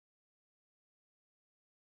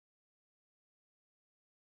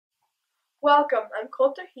Welcome, I'm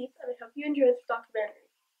Heap, and I hope you enjoy this documentary.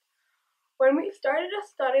 When we started to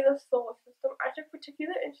study the solar system, I took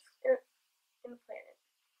particular interest in the planet.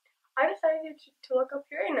 I decided to look up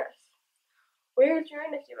Uranus. Where is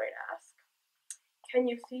Uranus, you might ask? Can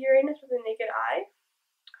you see Uranus with the naked eye?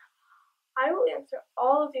 I will answer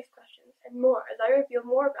all of these questions and more as I reveal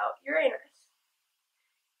more about Uranus.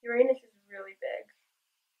 Uranus is really big.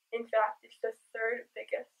 In fact, it's the third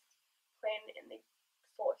biggest planet in the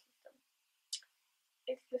solar system.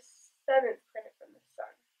 It's the seventh planet from the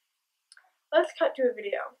sun. Let's cut to a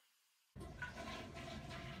video.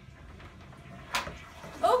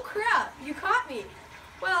 Oh crap, you caught me.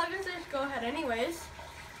 Well, I guess I just go ahead anyways.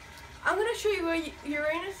 I'm going to show you where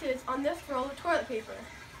Uranus is on this roll of toilet paper.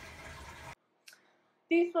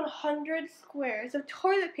 These 100 squares of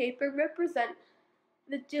toilet paper represent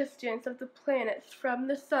the distance of the planets from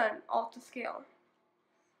the sun, all to scale.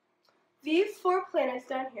 These 4 planets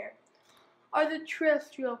down here are the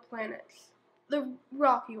terrestrial planets, the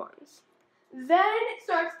rocky ones. Then it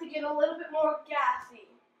starts to get a little bit more gassy.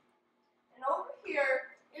 And over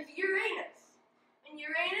here is Uranus. And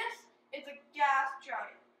Uranus is a gas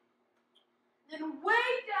giant. Then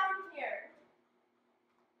way down here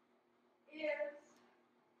is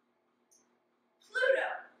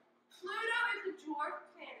Pluto. Pluto is a dwarf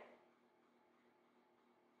planet.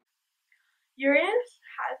 Uranus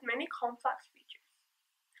has many complex features.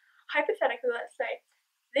 Hypothetically, let's say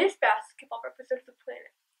this basketball represents the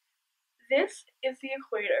planet. This is the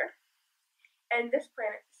equator, and this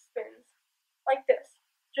planet spins like this,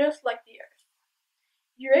 just like the Earth.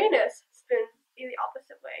 Uranus spins in the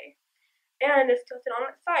opposite way and is tilted on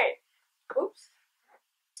its side. Oops.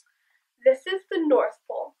 This is the North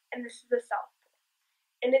Pole, and this is the South Pole,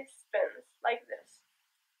 and it spins like this.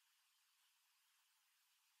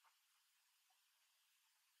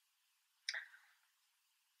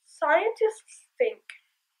 Scientists think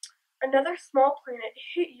another small planet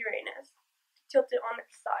hit Uranus to tilt it on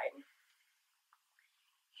its side.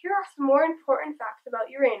 Here are some more important facts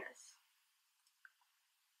about Uranus.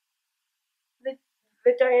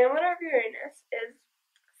 The diameter of Uranus is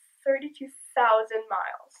 32,000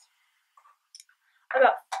 miles,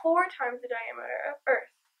 about 4 times the diameter of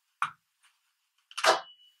Earth.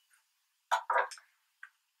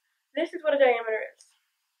 This is what a diameter is,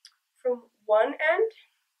 from one end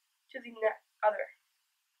to the other.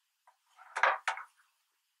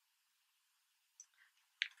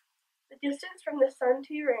 The distance from the Sun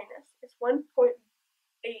to Uranus is 1.8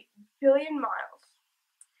 billion miles.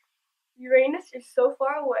 Uranus is so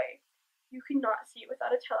far away, you cannot see it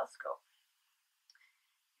without a telescope.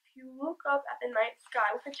 If you look up at the night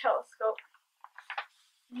sky with a telescope,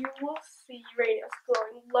 you will see Uranus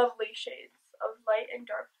glowing lovely shades of light and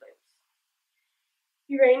dark blues.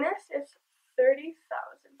 Uranus is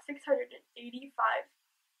 30,685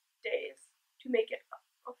 days to make it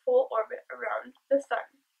a full orbit around the Sun.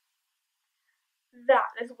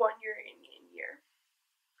 That is 1 Uranian year.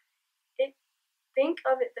 Think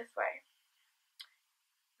of it this way.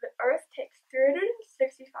 The Earth takes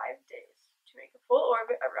 365 days to make a full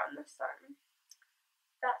orbit around the Sun.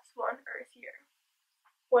 That's 1 Earth year.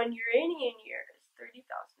 1 Uranian year is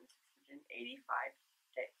 30,685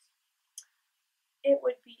 days. It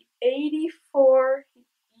would be 84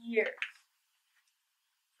 years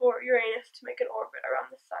for Uranus to make an orbit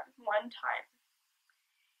around the Sun 1 time.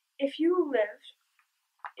 If you lived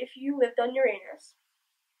on Uranus,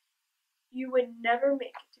 you would never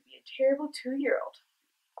make it to be a terrible 2-year-old.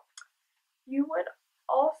 You would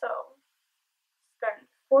also spend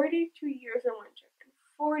 42 years in winter and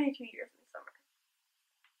 42 years in summer.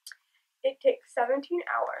 It takes 17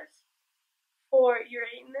 hours for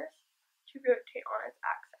Uranus to rotate on its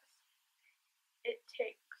axis. It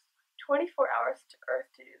takes 24 hours to Earth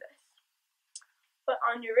to do this. But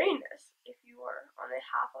on Uranus, if you are on the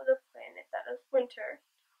half of the planet that is winter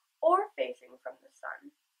or facing from the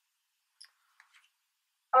Sun,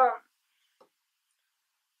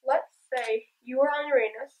 let's say you are on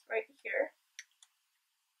Uranus right here,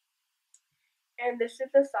 and this is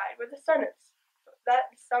the side where the Sun is. So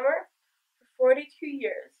that is summer for 42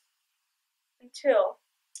 years until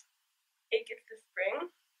it gets to spring,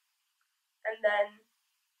 and then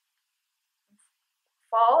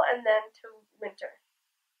fall, and then to winter,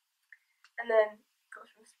 and then goes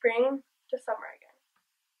from spring to summer again.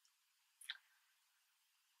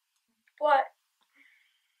 But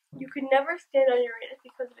you could never stand on Uranus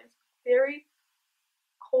because it is very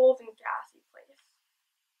cold and gassy place.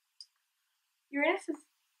 Uranus is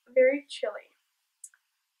very chilly,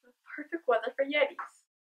 with perfect weather for Yetis.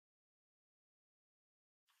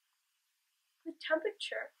 The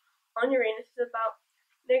temperature on Uranus is about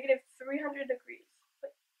negative 300 degrees.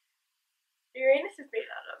 But Uranus is made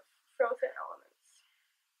out of frozen elements.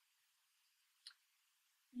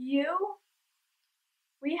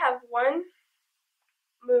 We have one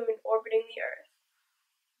moon orbiting the Earth,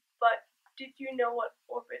 but did you know what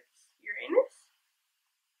orbits Uranus?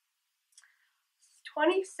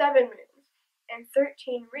 27 moons and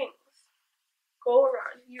 13 rings go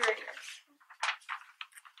around Uranus.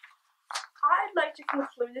 I'd like to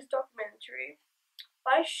conclude this documentary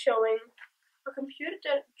by showing a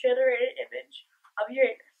computer-generated image of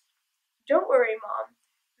Uranus. Don't worry, Mom,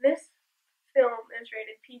 this film is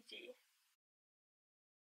rated PG.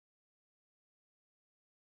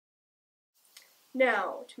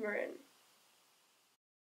 Now to Marin.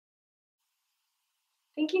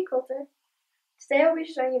 Thank you, Coulter. Today I'll be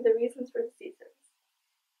showing you the reasons for the seasons.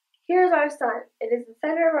 Here is our sun. It is the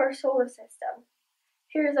center of our solar system.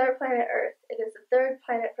 Here is our planet Earth. It is the third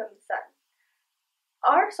planet from the sun.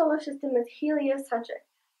 Our solar system is heliocentric.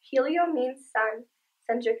 Helio means sun,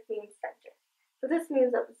 centric means center. So this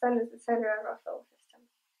means that the sun is the center of our solar system.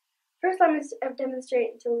 First, let me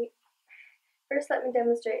demonstrate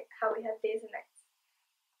how we have days and nights.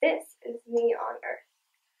 This is me on Earth.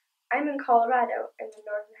 I'm in Colorado in the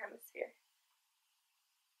northern hemisphere.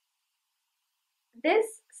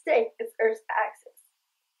 This stake is Earth's axis.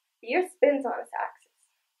 The Earth spins on its axis.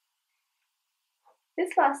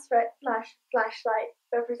 This last flashlight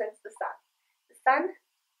represents the sun.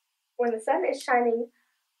 When the sun is shining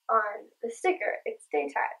on the sticker, it's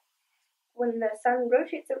daytime. When the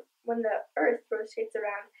Earth rotates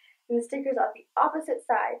around and the sticker's on the opposite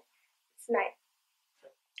side, it's night.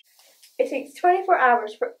 It takes 24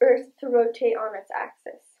 hours for Earth to rotate on its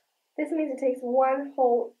axis. This means it takes one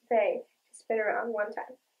whole day to spin around one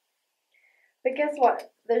time. But guess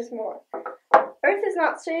what? There's more. Earth is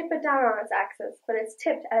not straight but down on its axis, but it's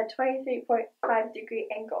tipped at a 23.5 degree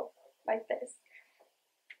angle, like this.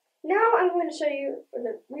 Now I'm going to show you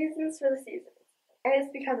the reasons for the seasons, and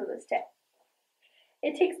it's because of this tip.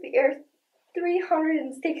 It takes the Earth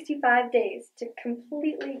 365 days to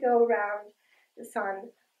completely go around the sun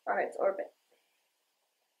on its orbit.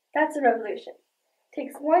 That's a revolution. It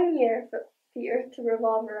takes 1 year for the Earth to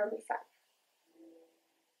revolve around the sun.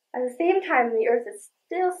 At the same time, the Earth is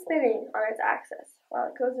still spinning on its axis while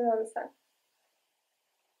it goes around the sun.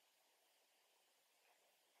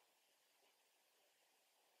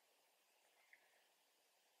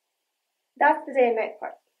 That's the day and night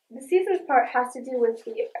part. The seasons part has to do with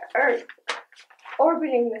the Earth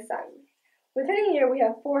orbiting the sun. Within a year, we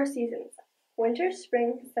have 4 seasons: winter,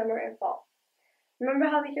 spring, summer, and fall. Remember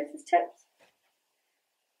how the Earth is tipped?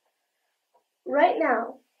 Right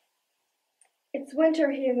now, it's winter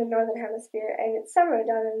here in the northern hemisphere, and it's summer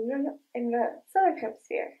down in the southern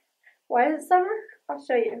hemisphere. Why is it summer? I'll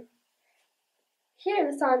show you. Here,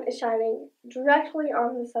 the sun is shining directly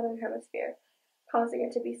on the southern hemisphere, causing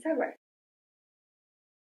it to be summer.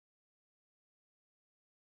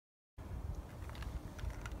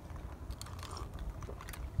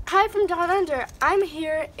 Hi from Down Under. I'm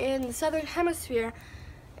here in the southern hemisphere.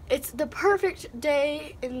 It's the perfect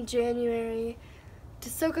day in January to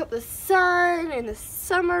soak up the sun and the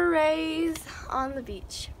summer rays on the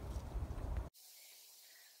beach.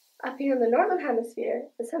 Up here in the northern hemisphere,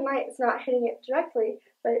 the sunlight is not hitting it directly,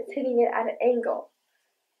 but it's hitting it at an angle.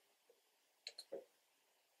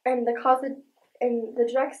 And the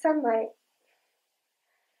direct sunlight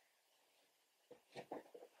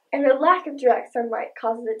and the lack of direct sunlight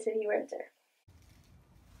causes it to be winter.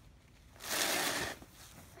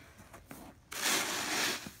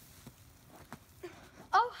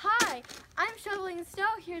 Oh, hi! I'm shoveling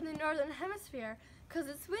snow here in the northern hemisphere because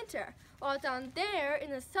it's winter, while down there in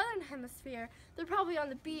the southern hemisphere, they're probably on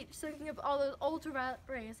the beach soaking up all those ultraviolet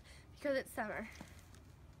rays because it's summer.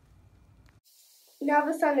 Now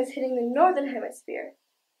the sun is hitting the northern hemisphere,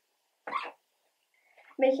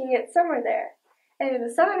 making it summer there. And in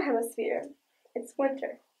the southern hemisphere, it's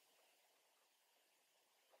winter.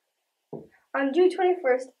 On June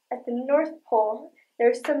 21st, at the North Pole,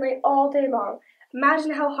 there's sunlight all day long.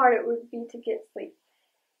 Imagine how hard it would be to get sleep.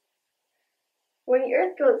 When the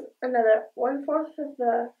Earth goes another 1/4 of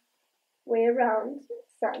the way around the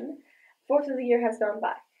sun, 1/4 of the year has gone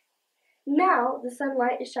by. Now the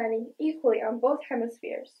sunlight is shining equally on both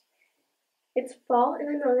hemispheres. It's fall in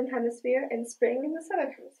the northern hemisphere and spring in the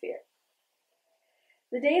southern hemisphere.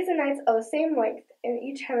 The days and nights are the same length in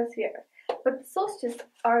each hemisphere, but the solstices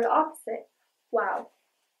are the opposite. Wow.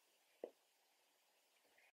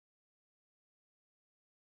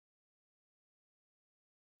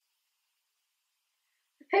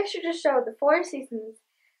 The picture just showed the 4 seasons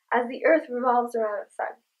as the Earth revolves around the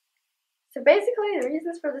sun. So basically, the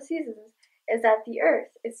reasons for the seasons is that the Earth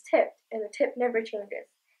is tipped, and the tip never changes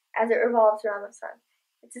as it revolves around the sun.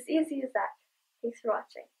 It's as easy as that. Thanks for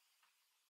watching.